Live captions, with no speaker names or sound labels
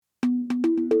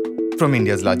From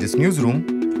India's largest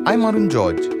newsroom, I'm Arun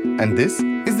George, and this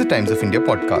is the Times of India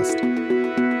podcast.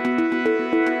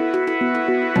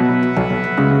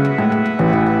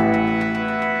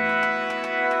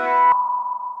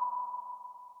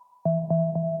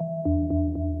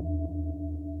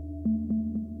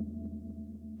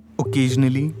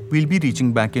 Occasionally, we'll be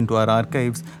reaching back into our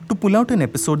archives to pull out an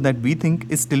episode that we think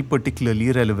is still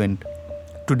particularly relevant.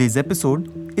 Today's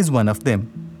episode is one of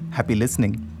them. Happy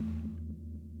listening.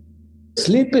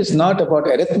 Sleep is not about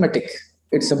arithmetic.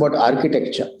 It's about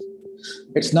architecture.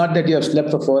 It's not that you have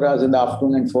slept for 4 hours in the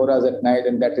afternoon and 4 hours at night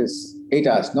and that is 8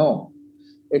 hours. No.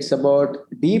 It's about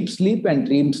deep sleep and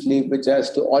dream sleep, which has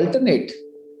to alternate.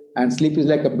 And sleep is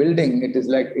like a building. It is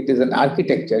an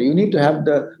architecture. You need to have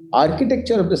the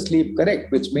architecture of the sleep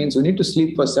correct, which means you need to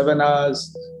sleep for 7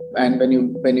 hours. And when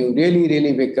you really,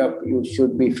 really wake up, you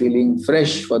should be feeling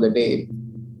fresh for the day.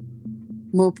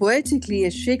 More poetically,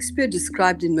 as Shakespeare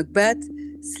described in Macbeth,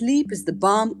 sleep is the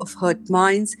balm of hurt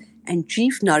minds and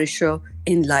chief nourisher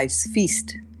in life's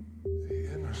feast.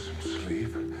 The innocent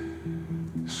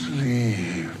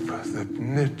sleep that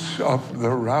knits up the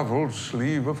raveled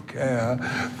sleeve of care,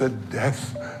 the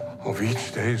death of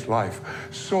each day's life,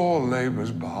 sore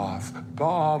labor's bath,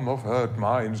 balm of hurt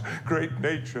minds, great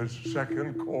nature's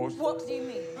second course. What do you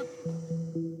mean?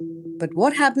 But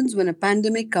what happens when a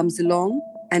pandemic comes along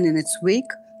and in its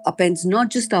wake upends not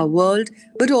just our world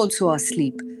but also our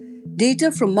sleep?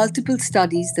 Data from multiple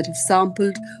studies that have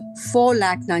sampled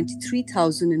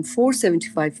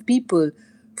 493,475 people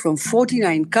from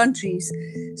 49 countries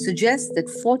suggests that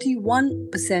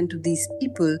 41% of these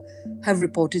people have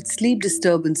reported sleep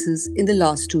disturbances in the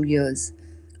last 2 years.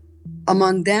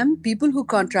 Among them, people who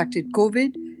contracted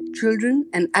COVID, children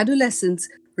and adolescents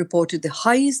reported the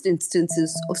highest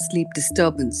instances of sleep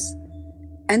disturbance.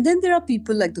 And then there are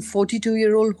people like the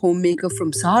 42-year-old homemaker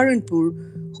from Saharanpur,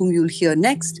 whom you'll hear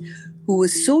next, who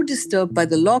was so disturbed by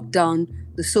the lockdown,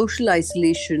 the social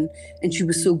isolation, and she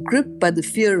was so gripped by the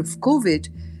fear of COVID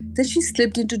that she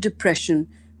slipped into depression,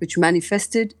 which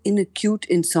manifested in acute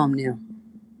insomnia.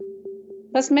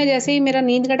 बस मैं जैसे ही मेरा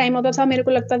नींद का time होता था, मेरे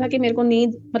को लगता था कि मेरे को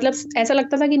नींद मतलब ऐसा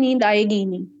लगता था कि नींद आएगी ही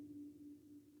नहीं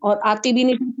और आती भी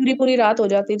नहीं, पूरी रात हो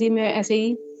जाती थी, मैं ऐसे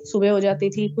ही सुबह हो जाती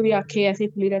थी, पूरी आंखें ऐसे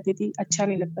खुली रहती थी, अच्छा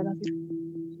नहीं लगता था। फिर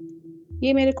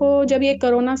ये मेरे को जब ये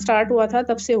कोरोना स्टार्ट हुआ था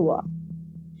तब से हुआ,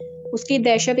 उसकी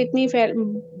दहशत इतनी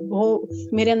वो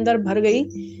मेरे अंदर भर गई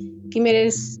कि मेरे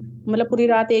मतलब पूरी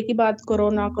रात एक ही बात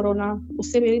कोरोना,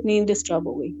 उससे मेरी नींद डिस्टर्ब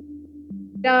हो गई।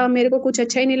 मेरे को कुछ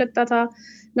अच्छा ही नहीं लगता था,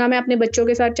 ना मैं अपने बच्चों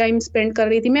के साथ टाइम स्पेंड कर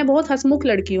रही थी। मैं बहुत हंसमुख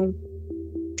लड़की हूँ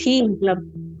थी,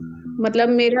 मतलब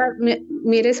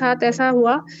मेरे साथ ऐसा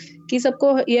हुआ कि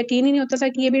सबको यकीन ही नहीं होता था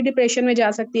कि ये भी डिप्रेशन में जा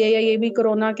सकती है या ये भी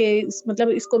कोरोना के मतलब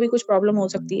इसको भी कुछ प्रॉब्लम हो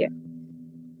सकती है।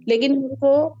 लेकिन मेरे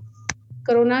को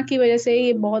कोरोना की वजह से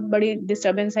ये बहुत बड़ी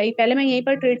डिस्टर्बेंस आई। पहले मैं यहीं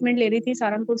पर ट्रीटमेंट ले रही थी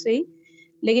सहारनपुर से ही,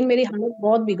 लेकिन मेरी हालत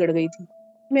बहुत बिगड़ गई थी।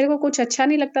 मेरे को कुछ अच्छा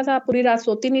नहीं लगता था, पूरी रात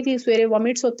सोती नहीं थी, सवेरे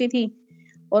वॉमिट्स होती थी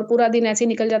और पूरा दिन ऐसे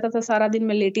निकल जाता था, सारा दिन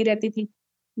मैं लेटी रहती थी।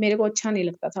 मेरे को अच्छा नहीं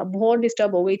लगता था, बहुत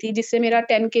डिस्टर्ब हो गई थी, जिससे मेरा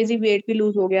 10 केजी वेट भी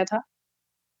लूज हो गया था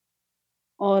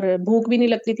और भूख भी नहीं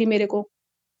लगती थी मेरे को।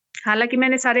 हालांकि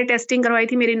मैंने सारे टेस्टिंग करवाई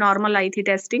थी, मेरी नॉर्मल आई थी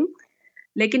टेस्टिंग,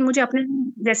 लेकिन मुझे अपने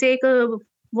जैसे एक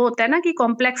वो होता है ना कि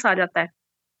कॉम्प्लेक्स आ जाता है,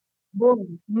 वो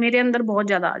मेरे अंदर बहुत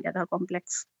ज्यादा आ गया था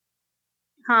कॉम्प्लेक्स।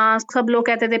 हाँ, सब लोग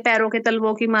कहते थे पैरों के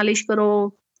तलवों की मालिश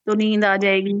करो तो नींद आ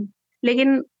जाएगी,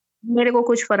 लेकिन मेरे को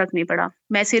कुछ फर्क नहीं पड़ा।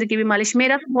 मैं सिर की भी मालिश,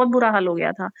 मेरा तो बहुत बुरा हाल हो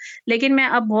गया था, लेकिन मैं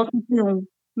अब बहुत सुखी हूँ।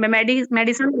 मैं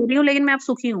मेडिसिन ले रही हूँ, लेकिन मैं अब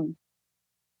सुखी हूँ।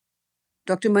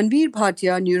 Dr. Manvir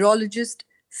Bhatia, neurologist,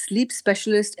 sleep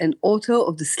specialist and author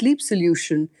of The Sleep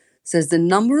Solution, says the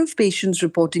number of patients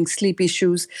reporting sleep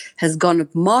issues has gone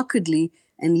up markedly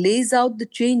and lays out the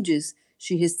changes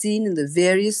she has seen in the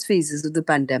various phases of the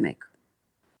pandemic.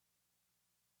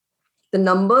 The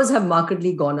numbers have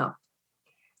markedly gone up.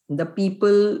 The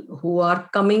people who are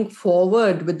coming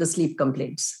forward with the sleep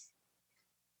complaints.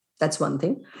 That's one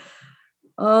thing.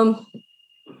 And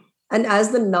as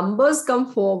the numbers come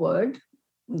forward,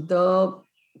 the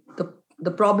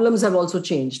problems have also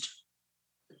changed.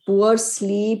 Poor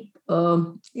sleep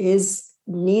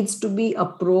needs to be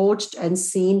approached and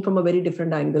seen from a very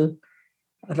different angle,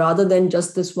 rather than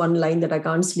just this one line that I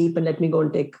can't sleep and let me go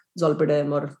and take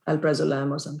zolpidem or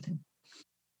alprazolam or something.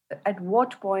 At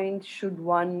what point should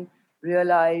one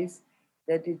realize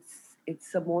that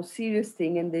it's a more serious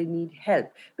thing and they need help?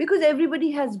 Because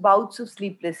everybody has bouts of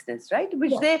sleeplessness, right?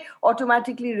 Which they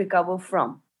automatically recover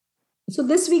from. So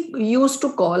this we used to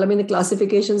call, the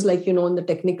classifications, like, in the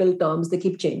technical terms, they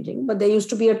keep changing. But there used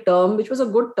to be a term, which was a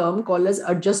good term, called as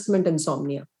adjustment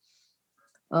insomnia.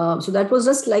 So that was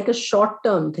just like a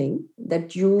short-term thing.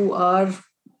 that you are,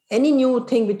 any new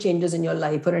thing which changes in your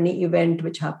life or any event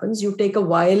which happens, you take a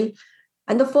while.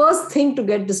 And the first thing to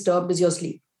get disturbed is your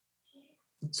sleep.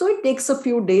 So it takes a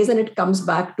few days and it comes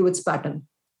back to its pattern.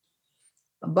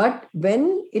 But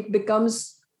when it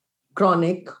becomes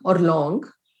chronic or long,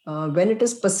 when it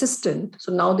is persistent,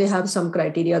 so now they have some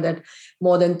criteria that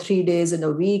more than 3 days in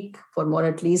a week, for more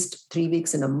at least 3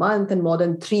 weeks in a month, and more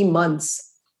than 3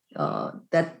 months,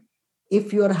 that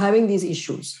if you are having these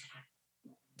issues.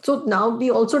 So now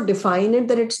we also define it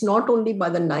that it's not only by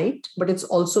the night, but it's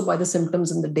also by the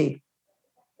symptoms in the day.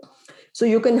 So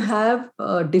you can have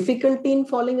difficulty in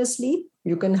falling asleep.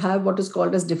 You can have what is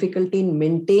called as difficulty in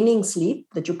maintaining sleep,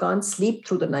 that you can't sleep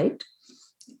through the night.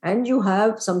 And you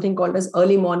have something called as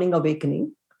early morning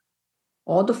awakening.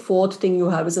 Or the fourth thing you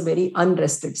have is a very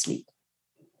unrested sleep.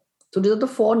 So these are the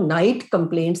 4 night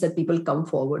complaints that people come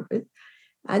forward with.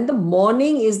 And the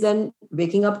morning is then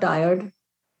waking up tired,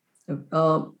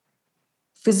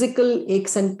 physical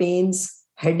aches and pains,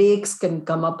 headaches can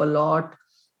come up a lot,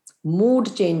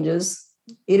 mood changes,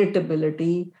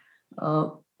 irritability,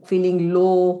 feeling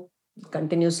low,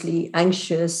 continuously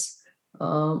anxious,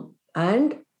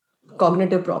 and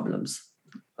cognitive problems,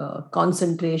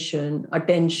 concentration,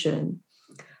 attention.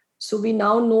 So we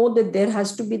now know that there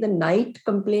has to be the night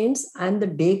complaints and the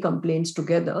day complaints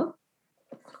together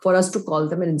for us to call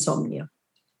them an insomnia.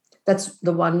 That's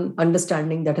the one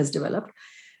understanding that has developed.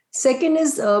 Second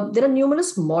is there are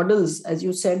numerous models, as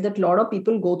you said, that a lot of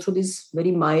people go through these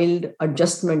very mild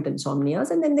adjustment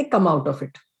insomnias and then they come out of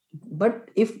it. But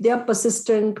if they are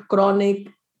persistent, chronic,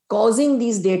 causing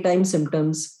these daytime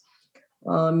symptoms,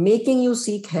 making you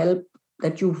seek help,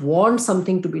 that you want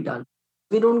something to be done,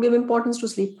 we don't give importance to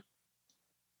sleep.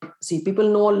 See, people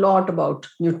know a lot about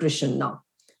nutrition now,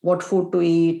 what food to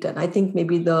eat. And I think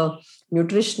maybe the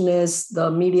nutritionists,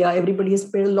 the media, everybody has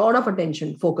paid a lot of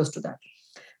attention, focus to that.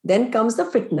 Then comes the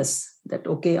fitness, that,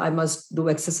 okay, I must do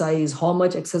exercise, how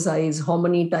much exercise, how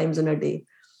many times in a day.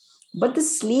 But the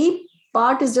sleep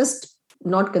part is just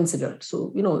not considered.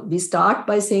 So, we start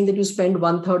by saying that you spend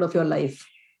 1/3 of your life.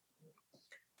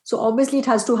 So obviously it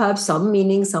has to have some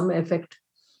meaning, some effect.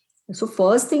 So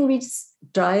first thing we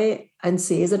try and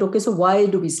say is that, okay, so why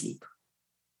do we sleep?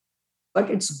 But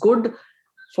it's good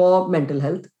for mental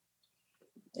health.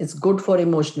 It's good for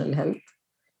emotional health.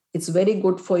 It's very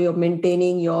good for your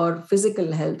maintaining your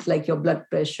physical health, like your blood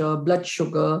pressure, blood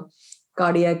sugar,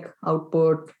 cardiac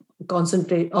output,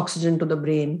 concentrate oxygen to the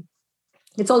brain.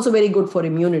 It's also very good for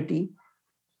immunity.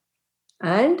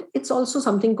 And it's also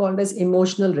something called as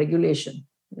emotional regulation,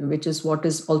 which is what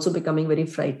is also becoming very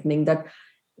frightening, that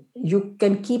you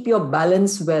can keep your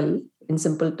balance well, in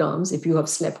simple terms, if you have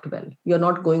slept well. You're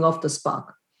not going off the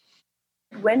spark.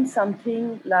 When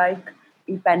something like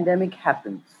a pandemic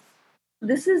happens,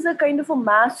 this is a kind of a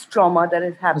mass trauma that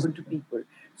has happened to people.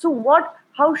 So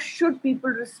how should people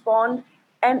respond?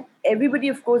 And everybody,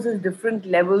 of course, has different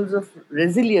levels of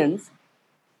resilience.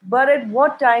 But at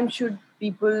what time should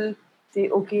people say,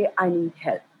 okay, I need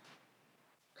help?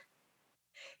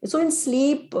 So in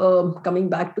sleep, coming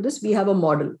back to this, we have a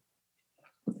model.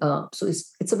 So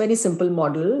it's a very simple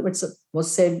model, which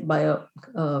was said by a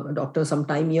doctor some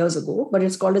time years ago, but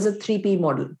it's called as a 3P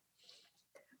model.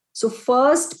 So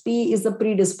first P is the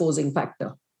predisposing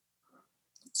factor.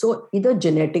 So either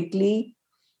genetically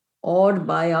or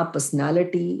by our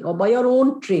personality or by our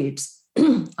own traits.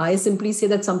 I simply say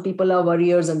that some people are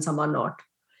worriers and some are not.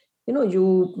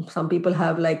 Some people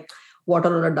have like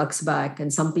water on a duck's back,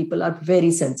 and some people are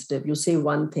very sensitive. You say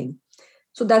one thing.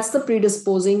 So that's the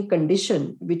predisposing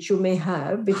condition which you may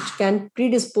have, which can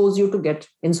predispose you to get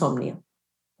insomnia.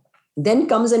 Then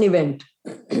comes an event,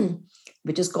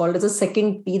 which is called as a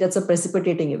second P, that's a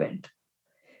precipitating event.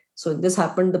 So this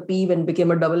happened, the P, when it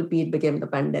became a double P, it became the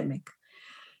pandemic.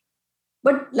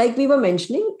 But like we were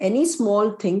mentioning, any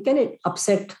small thing can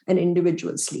upset an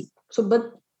individual's sleep. So,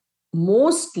 but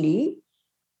mostly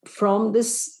from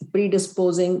this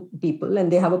predisposing people,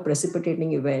 and they have a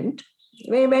precipitating event.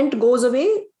 When event goes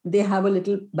away, they have a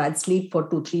little bad sleep for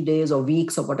 2-3 days or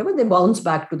weeks or whatever. They bounce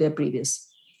back to their previous.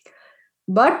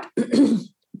 But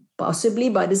possibly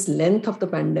by this length of the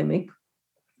pandemic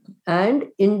and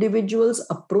individuals'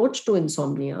 approach to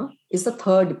insomnia is the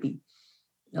third P,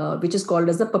 which is called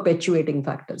as the perpetuating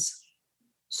factors.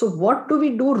 So what do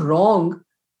we do wrong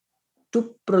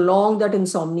to prolong that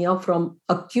insomnia from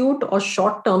acute or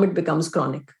short term, it becomes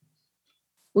chronic?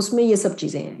 Usme ye sab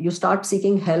cheezein hain. You start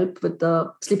seeking help with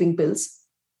the sleeping pills.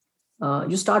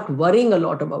 You start worrying a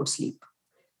lot about sleep.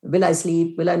 Will I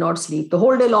sleep? Will I not sleep? The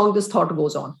whole day long, this thought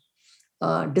goes on.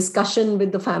 Discussion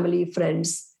with the family,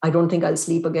 friends. I don't think I'll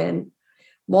sleep again.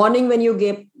 Morning, when you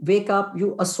wake up,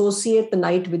 you associate the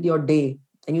night with your day,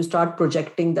 and you start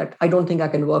projecting that I don't think I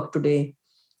can work today.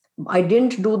 I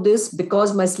didn't do this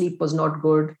because my sleep was not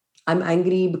good. I'm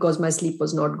angry because my sleep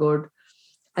was not good.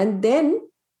 And then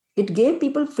it gave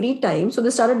people free time. So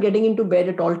they started getting into bed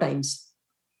at all times,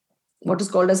 what is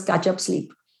called as catch-up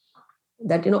sleep.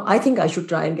 That, I think I should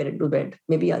try and get into bed.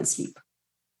 Maybe I'll sleep.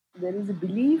 There is a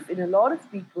belief in a lot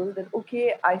of people that,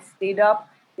 okay, I stayed up,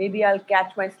 maybe I'll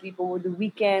catch my sleep over the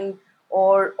weekend,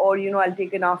 or I'll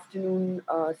take an afternoon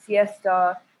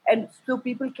siesta. And so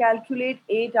people calculate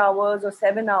 8 hours or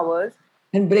 7 hours.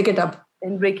 And break it up.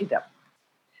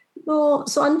 No,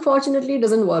 so unfortunately, it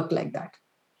doesn't work like that.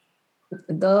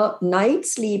 The night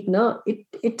sleep,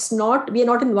 it's not, we are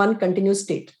not in one continuous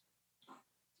state.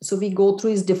 So we go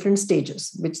through these different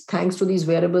stages, which thanks to these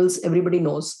variables, everybody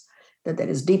knows that there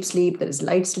is deep sleep, there is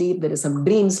light sleep, there is some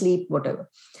dream sleep, whatever.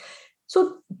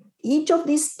 So each of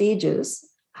these stages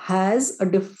has a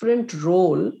different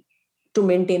role to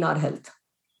maintain our health,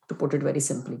 to put it very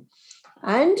simply.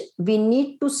 And we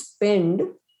need to spend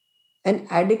an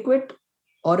adequate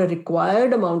or a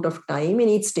required amount of time in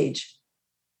each stage.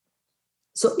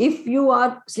 So if you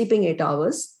are sleeping 8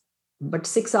 hours, but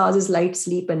 6 hours is light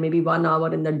sleep and maybe 1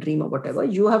 hour in the dream or whatever,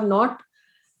 you have not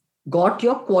got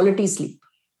your quality sleep.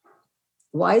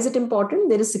 Why is it important?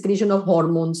 There is secretion of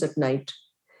hormones at night.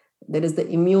 There is the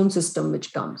immune system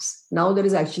which comes. Now there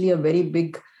is actually a very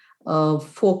big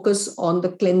focus on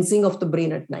the cleansing of the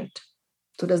brain at night.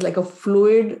 So there's like a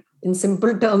fluid, in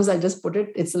simple terms, I'll just put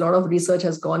it, it's a lot of research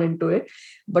has gone into it,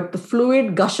 but the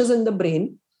fluid gushes in the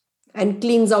brain and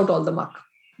cleans out all the muck.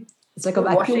 It's like a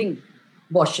vacuum.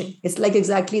 Washing. It's like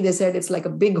exactly, they said, it's like a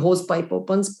big hose pipe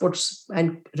opens, puts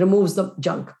and removes the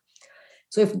junk.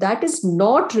 So if that is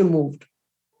not removed,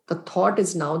 the thought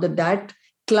is now that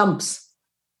clumps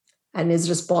and is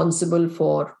responsible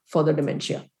for further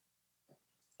dementia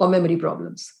or memory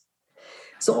problems.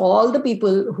 So all the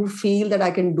people who feel that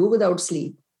I can do without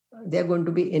sleep, they're going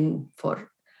to be in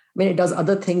for, it does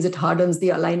other things. It hardens the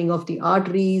aligning of the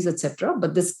arteries, etc.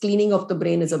 But this cleaning of the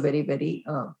brain is a very, very...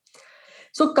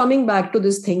 So coming back to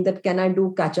this thing that can I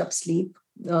do catch-up sleep?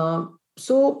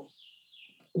 So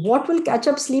what will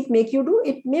catch-up sleep make you do?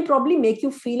 It may probably make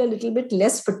you feel a little bit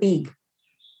less fatigue,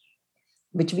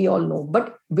 which we all know.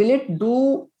 But will it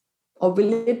do, or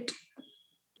will it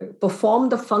perform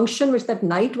the function which that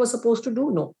night was supposed to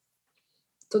do? No.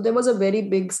 So there was a very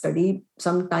big study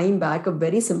some time back, a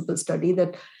very simple study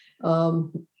that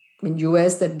in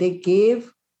US that they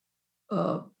gave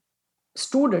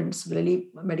students, really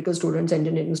medical students,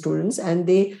 engineering students, and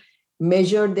they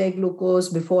measured their glucose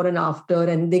before and after,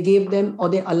 and they gave them, or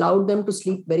they allowed them to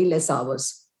sleep very less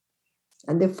hours.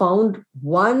 And they found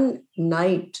one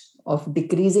night of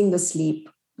decreasing the sleep,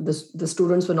 the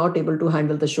students were not able to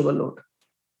handle the sugar load.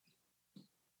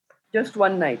 Just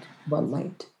one night? One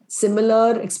night.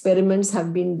 Similar experiments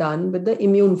have been done with the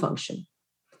immune function.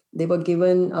 They were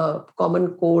given a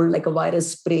common cold, like a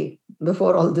virus spray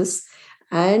before all this,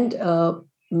 and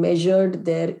measured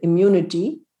their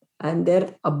immunity and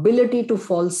their ability to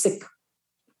fall sick.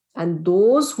 And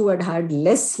those who had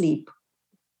less sleep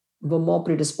were more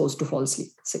predisposed to fall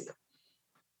sick.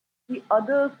 The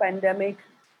other pandemic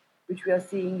which we are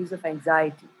seeing is of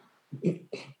anxiety.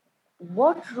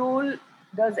 What role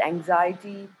does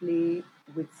anxiety play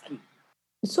with sleep?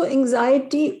 So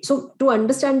anxiety, so to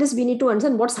understand this, we need to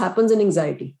understand what happens in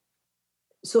anxiety.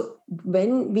 So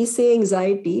when we say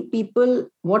anxiety, people,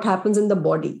 what happens in the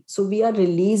body? So we are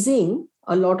releasing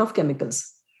a lot of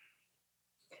chemicals.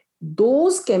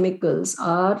 Those chemicals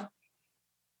are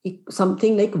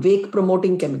something like wake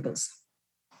promoting chemicals.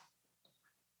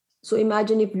 So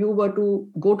imagine if you were to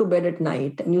go to bed at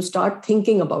night and you start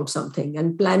thinking about something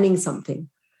and planning something.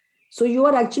 So you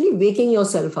are actually waking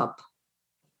yourself up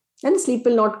and sleep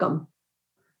will not come.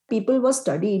 People were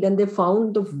studied and they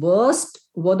found the worst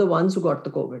were the ones who got the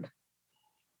COVID.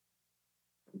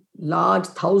 Large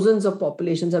thousands of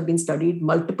populations have been studied,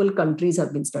 multiple countries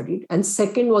have been studied, and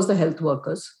second was the health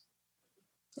workers,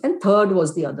 and third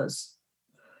was the others.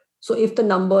 So if the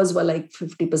numbers were like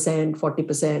 50%,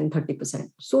 40%,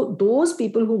 30%, so those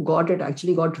people who got it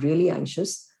actually got really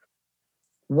anxious.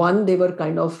 One, they were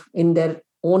kind of in their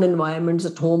own environments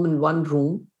at home in one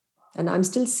room. And I'm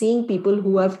still seeing people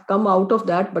who have come out of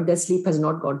that, but their sleep has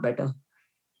not got better.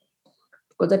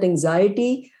 Because that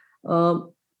anxiety,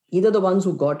 either the ones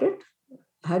who got it,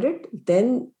 had it,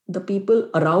 then the people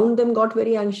around them got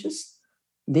very anxious.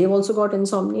 They've also got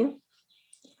insomnia.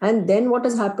 And then what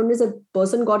has happened is a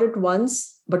person got it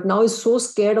once, but now is so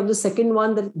scared of the second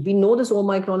one that we know this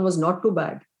Omicron was not too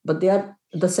bad, but the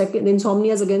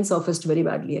insomnia has again surfaced very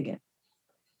badly again.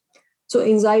 So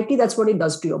anxiety, that's what it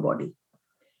does to your body.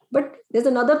 But there's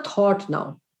another thought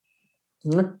now,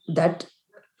 that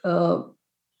the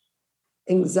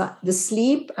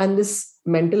sleep and this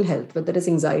mental health, whether it's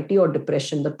anxiety or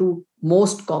depression, the two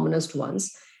most commonest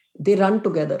ones, they run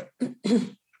together.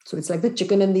 So it's like the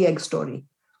chicken and the egg story.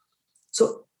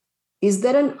 So is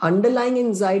there an underlying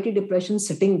anxiety, depression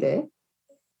sitting there,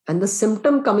 and the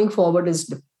symptom coming forward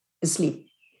is sleep?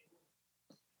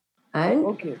 And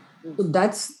Okay. so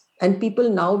that's, and people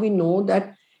now, we know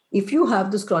that if you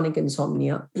have this chronic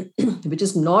insomnia, which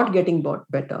is not getting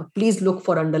better, please look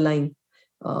for underlying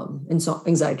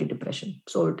anxiety, depression.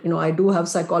 So, I do have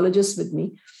psychologists with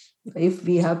me. If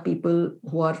we have people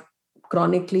who are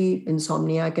chronically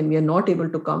insomniac and we are not able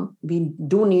to come, we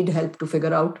do need help to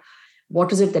figure out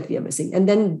what is it that we are missing. And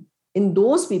then in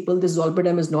those people, this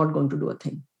zolpidem is not going to do a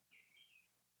thing.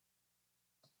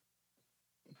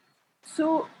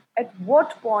 So, at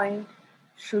what point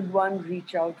should one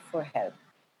reach out for help?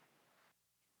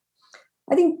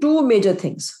 I think two major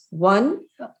things. One,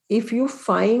 if you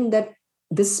find that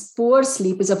this poor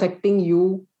sleep is affecting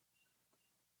you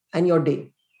and your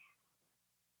day,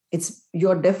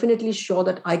 you're definitely sure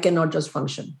that I cannot just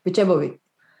function, whichever way.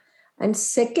 And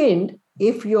second,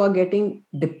 if you are getting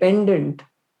dependent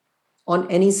on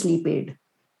any sleep aid,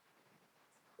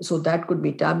 so that could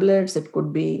be tablets, it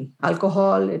could be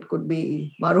alcohol, it could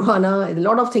be marijuana. A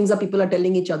lot of things that people are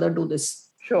telling each other, do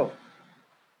this. Sure.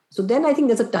 So then I think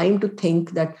there's a time to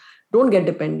think that don't get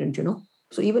dependent,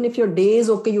 So even if your day is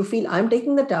okay, you feel I'm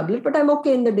taking the tablet, but I'm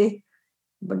okay in the day.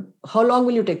 But how long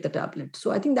will you take the tablet?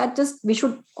 So I think that we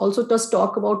should also just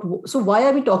talk about, so why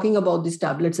are we talking about these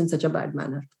tablets in such a bad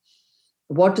manner?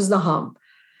 What is the harm?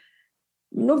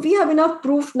 We have enough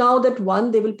proof now that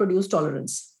one, they will produce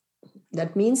tolerance.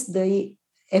 That means the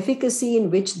efficacy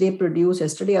in which they produce.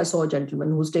 Yesterday, I saw a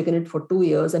gentleman who's taken it for 2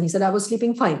 years and he said, I was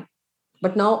sleeping fine.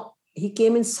 But now he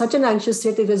came in such an anxious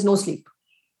state, there is no sleep.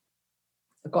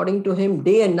 According to him,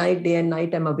 day and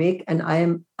night, I'm awake and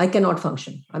I cannot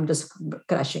function. I'm just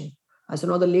crashing. I saw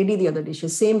another lady the other day, she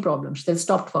has same problem. She said,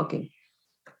 stopped working.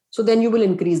 So then you will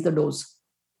increase the dose.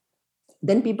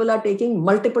 Then people are taking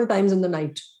multiple times in the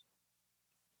night.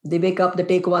 They wake up, they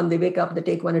take one, they wake up, they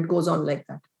take one. It goes on like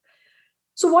that.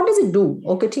 So what does it do?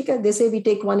 Okay, they say we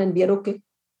take one and we are okay.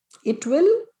 It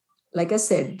will, like I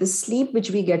said, the sleep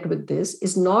which we get with this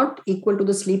is not equal to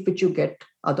the sleep which you get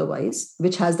otherwise,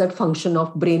 which has that function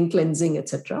of brain cleansing,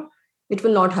 etc. It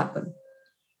will not happen.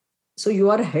 So you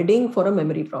are heading for a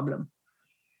memory problem.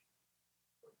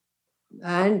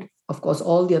 And of course,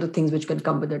 all the other things which can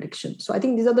come with addiction. So I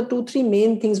think these are the 2-3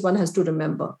 main things one has to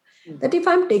remember. That if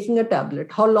I'm taking a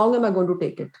tablet, how long am I going to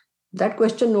take it? That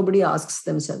question nobody asks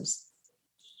themselves.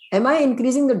 Am I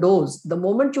increasing the dose? The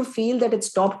moment you feel that it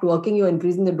stopped working, you're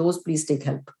increasing the dose, please take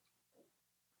help.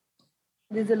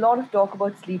 There's a lot of talk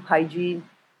about sleep hygiene,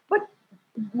 but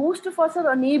most of us are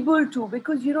unable to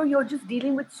because, you're just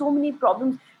dealing with so many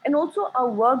problems. And also our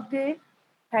work day,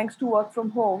 thanks to work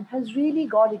from home, has really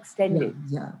got extended.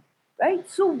 Yeah. Right?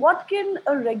 So what can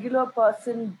a regular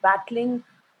person battling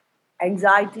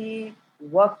anxiety,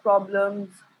 work problems,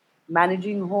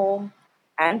 managing home,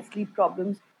 and sleep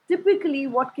problems, typically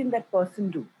what can that person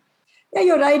do? Yeah,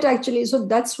 you're right, actually. So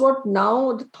that's what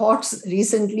now the thoughts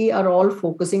recently are all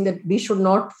focusing, that we should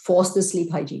not force the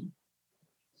sleep hygiene.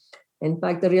 In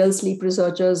fact, the real sleep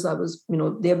researchers,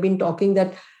 they have been talking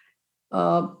that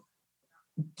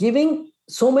giving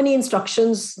so many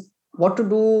instructions, what to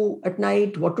do at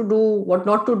night, what to do, what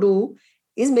not to do,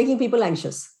 is making people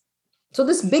anxious. So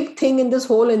this big thing in this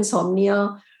whole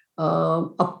insomnia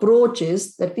approach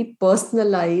is that we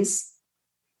personalize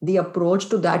the approach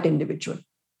to that individual.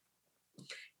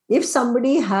 If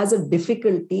somebody has a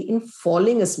difficulty in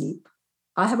falling asleep,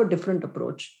 I have a different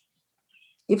approach.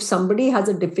 If somebody has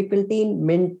a difficulty in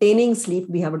maintaining sleep,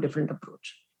 we have a different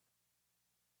approach.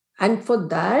 And for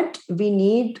that, we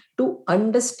need to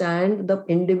understand the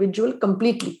individual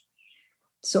completely.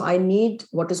 So I need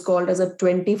what is called as a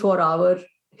 24-hour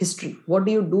history. What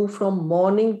do you do from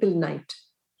morning till night?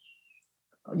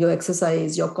 Your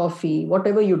exercise, your coffee,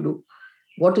 whatever you do.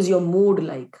 What is your mood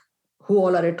like? Who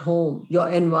all are at home? Your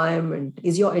environment.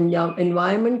 Is your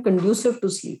environment conducive to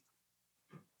sleep?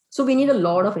 So we need a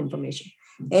lot of information.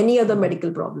 Any other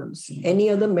medical problems, any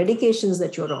other medications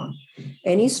that you're on,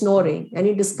 any snoring,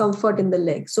 any discomfort in the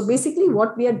leg. So basically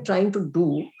what we are trying to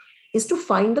do is to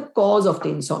find the cause of the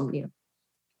insomnia.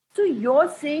 So you're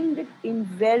saying that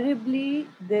invariably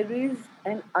there is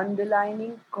an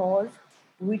underlying cause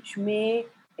which may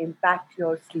impact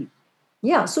your sleep.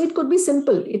 Yeah, so it could be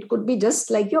simple. It could be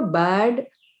just like your bad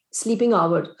sleeping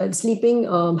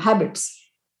habits.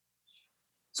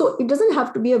 So it doesn't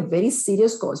have to be a very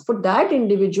serious cause. For that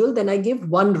individual, then I give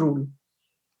one rule.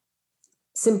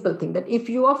 Simple thing, that if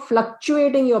you are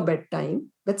fluctuating your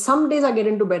bedtime, that some days I get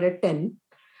into bed at 10,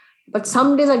 but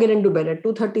some days I get into bed at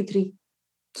 2:33.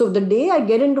 So the day I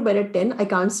get into bed at 10, I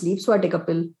can't sleep, so I take a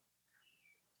pill.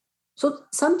 So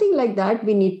something like that,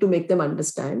 we need to make them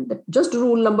understand that just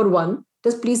rule number one,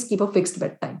 just please keep a fixed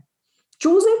bedtime.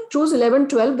 Choose it, choose 11,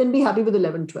 12, then be happy with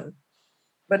 11, 12.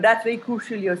 But that's very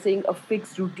crucial. You're saying a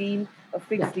fixed routine, a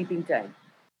fixed sleeping time.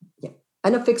 Yeah,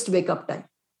 and a fixed wake-up time.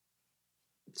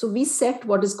 So we set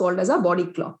what is called as a body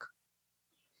clock.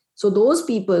 So those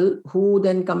people who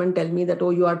then come and tell me that, oh,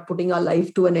 you are putting our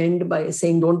life to an end by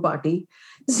saying don't party.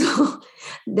 So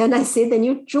then I say, then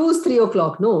you choose 3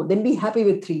 o'clock. No, then be happy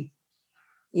with 3.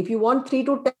 If you want 3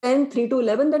 to 10, 3 to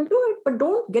 11, then do it. But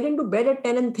don't get into bed at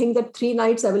 10 and think that 3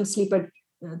 nights I will sleep at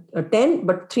 10,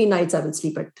 but 3 nights I will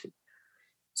sleep at 3.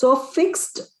 So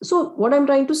fixed. So what I'm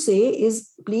trying to say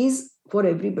is, please, for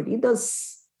everybody,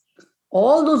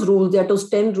 all those rules, there are those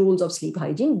 10 rules of sleep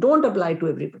hygiene, don't apply to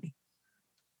everybody.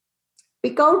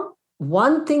 Pick out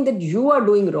one thing that you are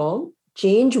doing wrong,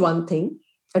 change one thing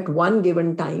at one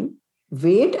given time,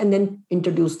 wait, and then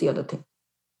introduce the other thing.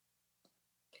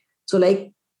 So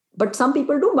but some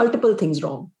people do multiple things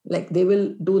wrong. Like they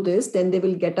will do this, then they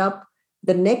will get up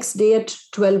the next day at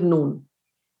 12 noon.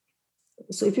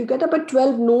 So if you get up at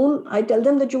 12 noon, I tell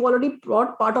them that you've already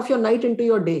brought part of your night into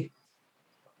your day.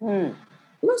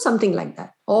 Something like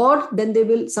that. Or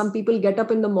then some people get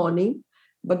up in the morning,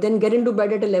 but then get into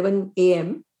bed at 11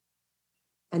 a.m.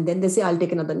 And then they say, I'll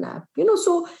take another nap.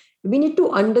 So we need to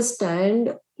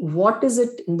understand what is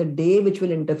it in the day which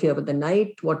will interfere with the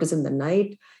night, what is in the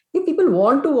night. If people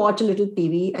want to watch a little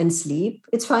TV and sleep,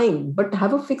 it's fine, but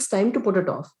have a fixed time to put it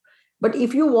off. But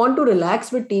if you want to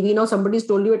relax with TV, now somebody's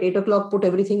told you at 8 o'clock, put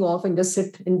everything off and just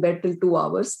sit in bed till 2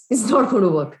 hours, it's not going to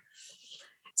work.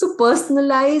 So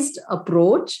personalized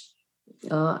approach,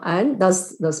 and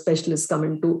thus the specialists come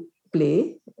into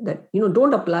play, that,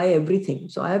 don't apply everything.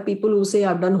 So I have people who say,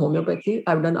 I've done homeopathy,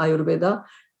 I've done Ayurveda,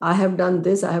 I have done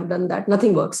this, I have done that,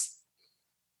 nothing works.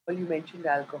 Well, you mentioned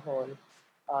alcohol,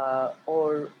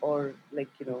 or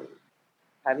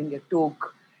having a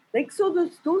toke. So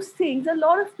those things, a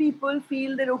lot of people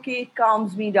feel that, okay, it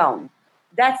calms me down.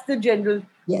 That's the general.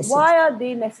 Yes. Why are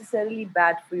they necessarily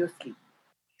bad for your sleep?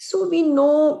 So we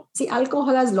know,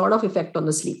 alcohol has a lot of effect on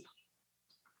the sleep.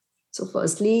 So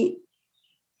firstly,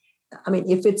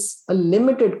 if it's a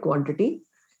limited quantity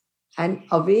and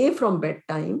away from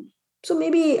bedtime, so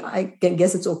maybe I can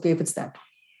guess it's okay if it's that.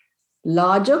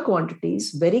 Larger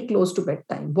quantities, very close to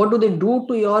bedtime, what do they do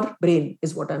to your brain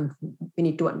is what we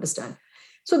need to understand.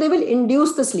 So they will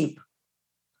induce the sleep.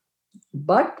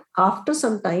 But after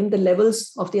some time, the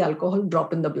levels of the alcohol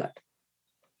drop in the blood.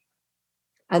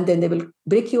 And then they will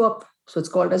break you up. So it's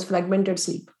called as fragmented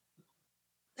sleep.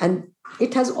 And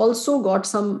it has also got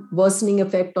some worsening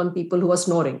effect on people who are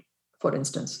snoring, for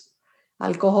instance.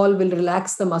 Alcohol will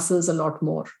relax the muscles a lot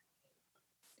more.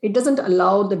 It doesn't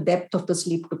allow the depth of the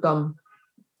sleep to come.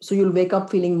 So you'll wake up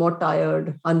feeling more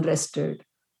tired, unrested.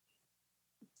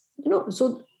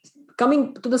 So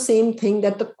coming to the same thing,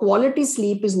 that the quality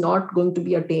sleep is not going to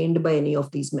be attained by any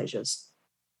of these measures.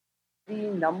 The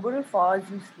number of hours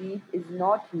you sleep is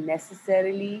not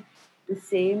necessarily the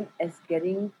same as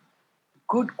getting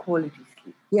good quality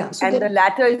sleep. Yeah. So and the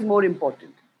latter is more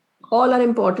important. All are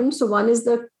important. So one is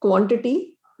the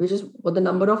quantity, which is what the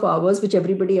number of hours, which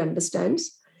everybody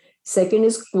understands. Second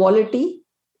is quality.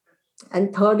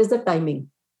 And third is the timing.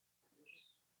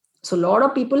 So a lot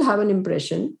of people have an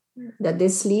impression that they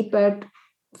sleep at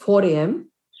 4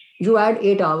 a.m. You add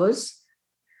 8 hours,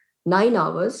 9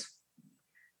 hours.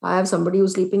 I have somebody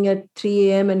who's sleeping at 3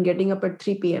 a.m. and getting up at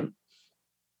 3 p.m.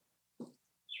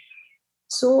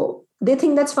 So they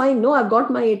think that's fine. No, I've got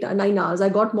my 9 hours. I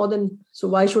got more than, so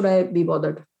why should I be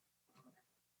bothered?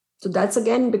 So that's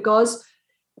again because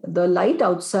the light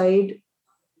outside,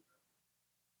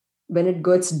 when it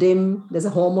gets dim, there's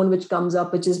a hormone which comes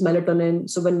up, which is melatonin.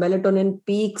 So when melatonin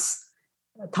peaks,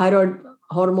 thyroid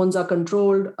hormones are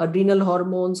controlled, adrenal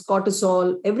hormones,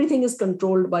 cortisol, everything is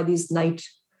controlled by these night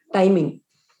timing.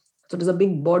 So there's a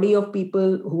big body of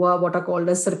people who are what are called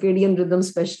as circadian rhythm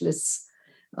specialists.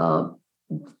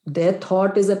 Their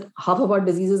thought is that half of our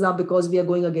diseases are because we are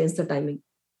going against the timing.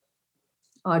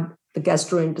 The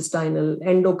gastrointestinal,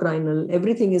 endocrinal,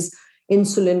 everything is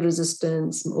insulin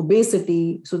resistance,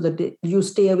 obesity, so that you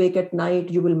stay awake at night,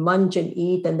 you will munch and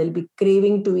eat, and there'll be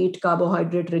craving to eat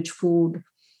carbohydrate-rich food.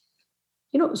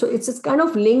 So it's kind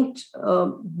of linked,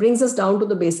 brings us down to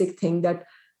the basic thing that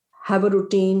have a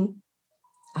routine,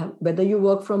 Whether you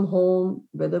work from home,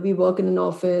 whether we work in an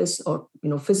office or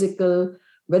physical,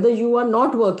 whether you are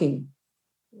not working,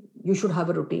 you should have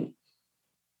a routine.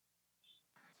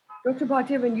 Dr.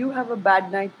 Bhatia, when you have a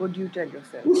bad night, what do you tell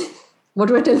yourself? What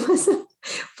do I tell myself?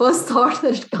 First thought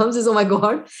that comes is, oh my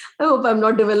God, I hope I'm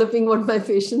not developing what my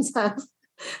patients have.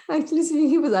 Actually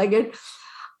speaking, because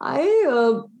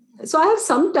so I have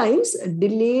sometimes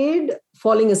delayed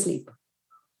falling asleep.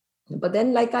 But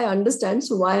then, like, I understand,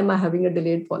 so why am I having a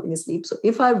delayed falling asleep? So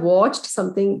if I watched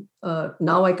something,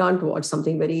 now I can't watch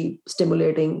something very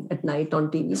stimulating at night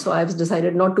on TV. So I've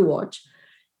decided not to watch.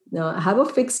 Have a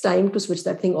fixed time to switch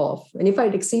that thing off. And if I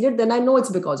exceed it, then I know it's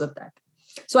because of that.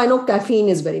 So I know caffeine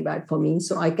is very bad for me.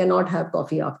 So I cannot have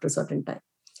coffee after a certain time.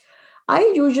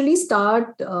 I usually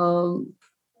start doing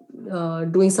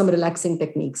some relaxing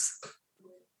techniques.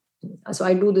 So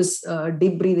I do this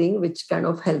deep breathing, which kind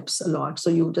of helps a lot. So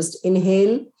you just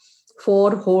inhale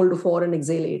 4, hold 4, and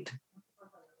exhale 8.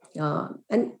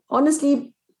 And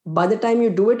honestly, by the time you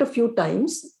do it a few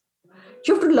times,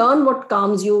 you have to learn what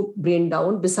calms your brain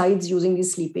down besides using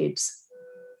these sleep aids.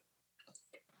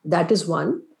 That is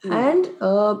one. And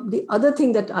the other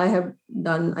thing that I have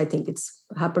done, I think it's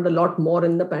happened a lot more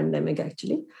in the pandemic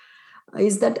actually,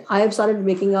 is that I have started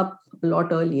waking up a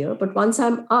lot earlier. But once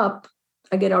I'm up,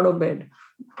 I get out of bed,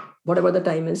 whatever the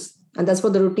time is. And that's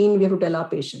what the routine we have to tell our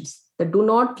patients, that do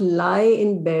not lie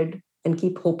in bed and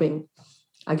keep hoping.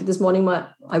 Actually, this morning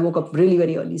I woke up really,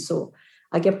 very early. So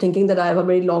I kept thinking that I have a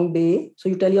very long day. So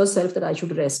you tell yourself that I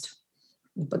should rest.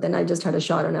 But then I just had a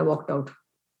shower and I walked out.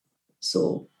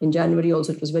 So in January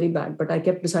also, it was very bad. But I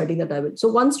kept deciding that I will. So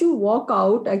once you walk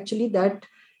out, actually that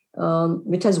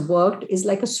which has worked is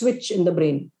like a switch in the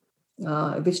brain,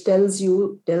 which tells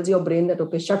your brain that,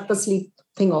 okay, shut the sleep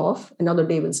thing off, another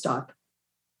day will start.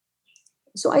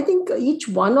 So I think each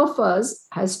one of us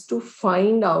has to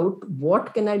find out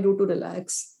what can I do to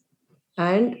relax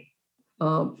and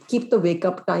keep the wake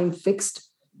up time fixed,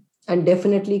 and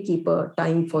definitely keep a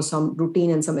time for some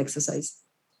routine and some exercise.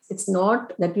 It's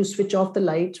not that you switch off the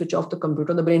light, switch off the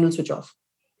computer, the brain will switch off.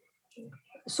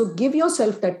 So give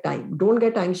yourself that time. Don't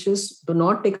get anxious. Do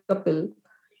not take a pill.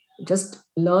 Just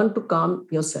learn to calm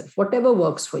yourself. Whatever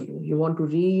works for you. You want to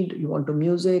read, you want to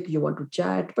music, you want to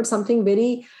chat, but something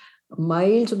very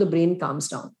mild so the brain calms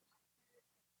down.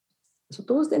 So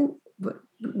those then,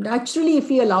 naturally, if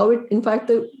we allow it, in fact,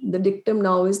 the dictum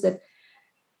now is that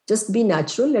just be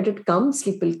natural, let it come,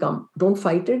 sleep will come. Don't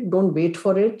fight it, don't wait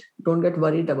for it, don't get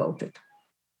worried about it.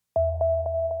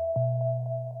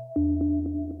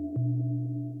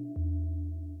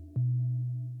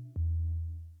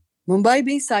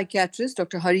 Mumbai-based psychiatrist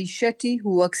Dr Harish Shetty,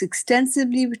 who works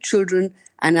extensively with children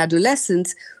and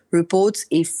adolescents, reports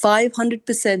a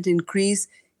 500% increase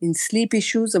in sleep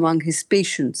issues among his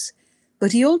patients.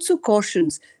 But he also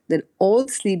cautions that all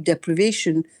sleep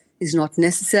deprivation is not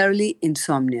necessarily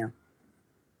insomnia.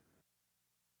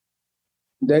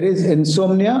 There is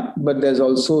insomnia, but there's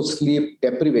also sleep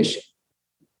deprivation.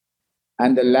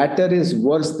 And the latter is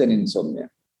worse than insomnia.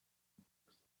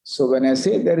 So when I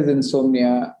say there is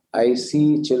insomnia, I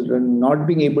see children not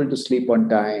being able to sleep on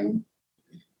time,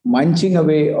 munching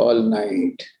away all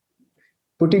night,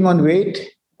 putting on weight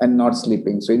and not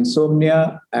sleeping. So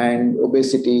insomnia and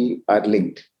obesity are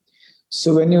linked.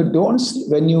 So when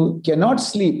you cannot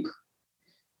sleep,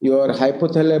 your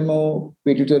hypothalamo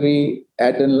pituitary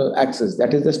adrenal axis,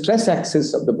 that is the stress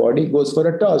axis of the body, goes for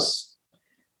a toss.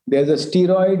 There's a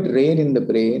steroid rain in the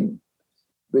brain,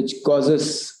 which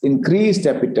causes increased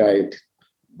appetite.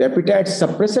 The appetite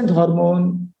suppressant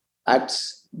hormone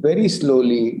acts very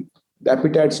slowly. The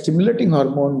appetite stimulating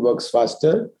hormone works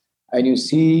faster, and you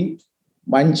see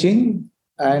munching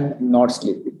and not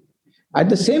sleeping. At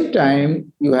the same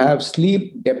time, you have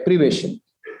sleep deprivation,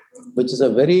 which is a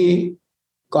very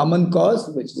common cause,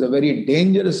 which is a very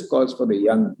dangerous cause for the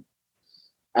young.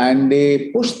 And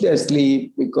they push their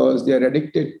sleep because they are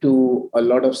addicted to a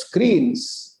lot of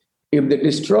screens. If they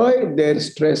destroy their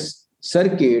stress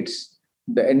circuits,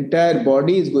 the entire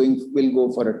body will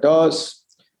go for a toss.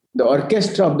 The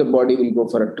orchestra of the body will go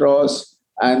for a toss,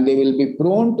 and they will be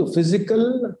prone to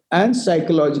physical and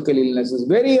psychological illnesses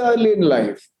very early in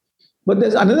life. But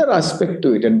there's another aspect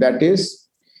to it, and that is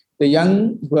the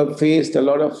young who have faced a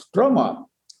lot of trauma,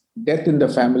 death in the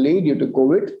family due to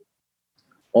COVID,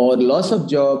 or loss of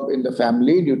job in the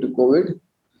family due to COVID,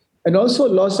 and also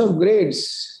loss of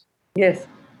grades. Yes.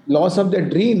 Loss of their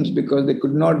dreams because they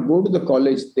could not go to the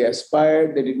college they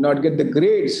aspired. They did not get the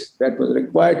grades that was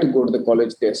required to go to the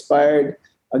college they aspired.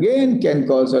 Again, can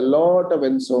cause a lot of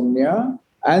insomnia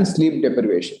and sleep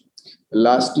deprivation.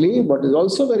 Lastly, what is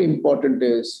also very important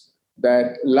is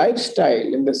that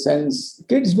lifestyle, in the sense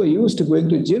kids were used to going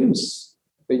to gyms.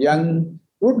 The young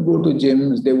would go to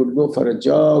gyms, they would go for a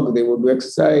jog, they would do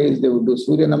exercise, they would do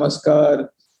Surya Namaskar,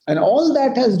 and all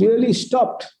that has really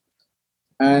stopped.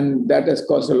 And that has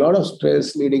caused a lot of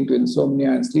stress, leading to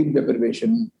insomnia and sleep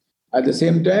deprivation. At the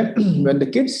same time, when the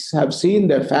kids have seen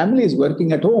their families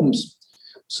working at homes,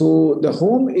 so the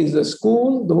home is a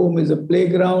school, the home is a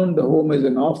playground, the home is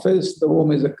an office, the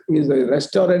home is a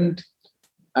restaurant,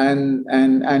 and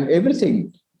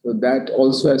everything. So that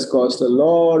also has caused a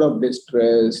lot of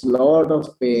distress, lot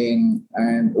of pain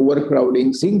and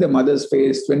overcrowding. Seeing the mother's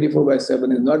face 24 by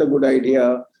 7 is not a good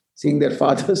idea. Seeing their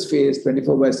father's face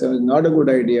 24 by 7 is not a good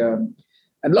idea.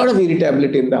 And a lot of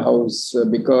irritability in the house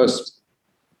because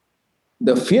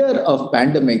the fear of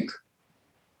pandemic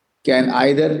can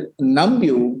either numb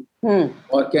you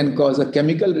or can cause a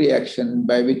chemical reaction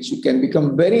by which you can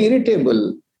become very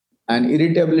irritable. And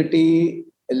irritability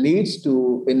leads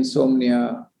to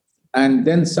insomnia and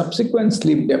then subsequent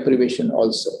sleep deprivation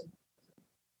also.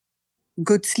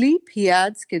 Good sleep, he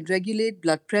adds, can regulate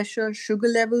blood pressure, sugar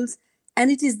levels,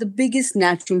 and it is the biggest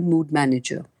natural mood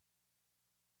manager.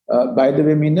 By the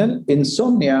way, Meenal,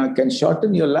 insomnia can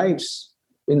shorten your lives.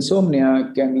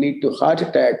 Insomnia can lead to heart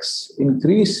attacks,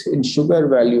 increase in sugar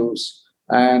values,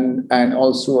 and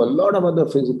also a lot of other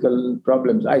physical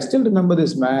problems. I still remember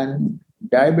this man,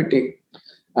 diabetic,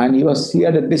 and he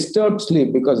had a disturbed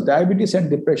sleep because diabetes and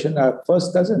depression are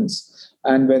first cousins.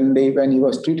 And when he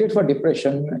was treated for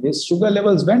depression, his sugar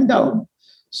levels went down.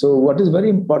 So what is very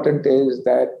important is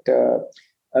that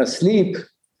sleep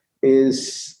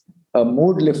is a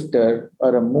mood lifter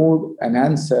or a mood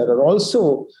enhancer or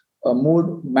also a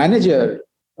mood manager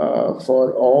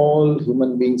for all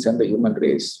human beings and the human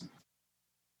race.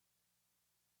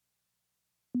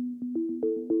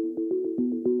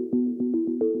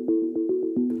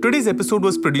 Today's episode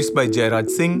was produced by Jairaj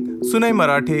Singh, Sunay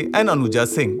Marathe, and Anuja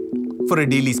Singh. For a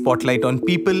daily spotlight on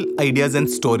people, ideas, and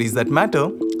stories that matter,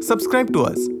 subscribe to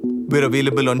us. We're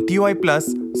available on TOI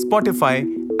Plus, Spotify,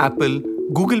 Apple,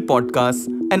 Google Podcasts,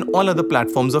 and all other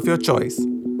platforms of your choice.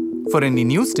 For any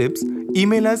news tips,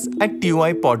 email us at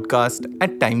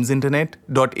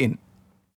toipodcast@timesinternet.in.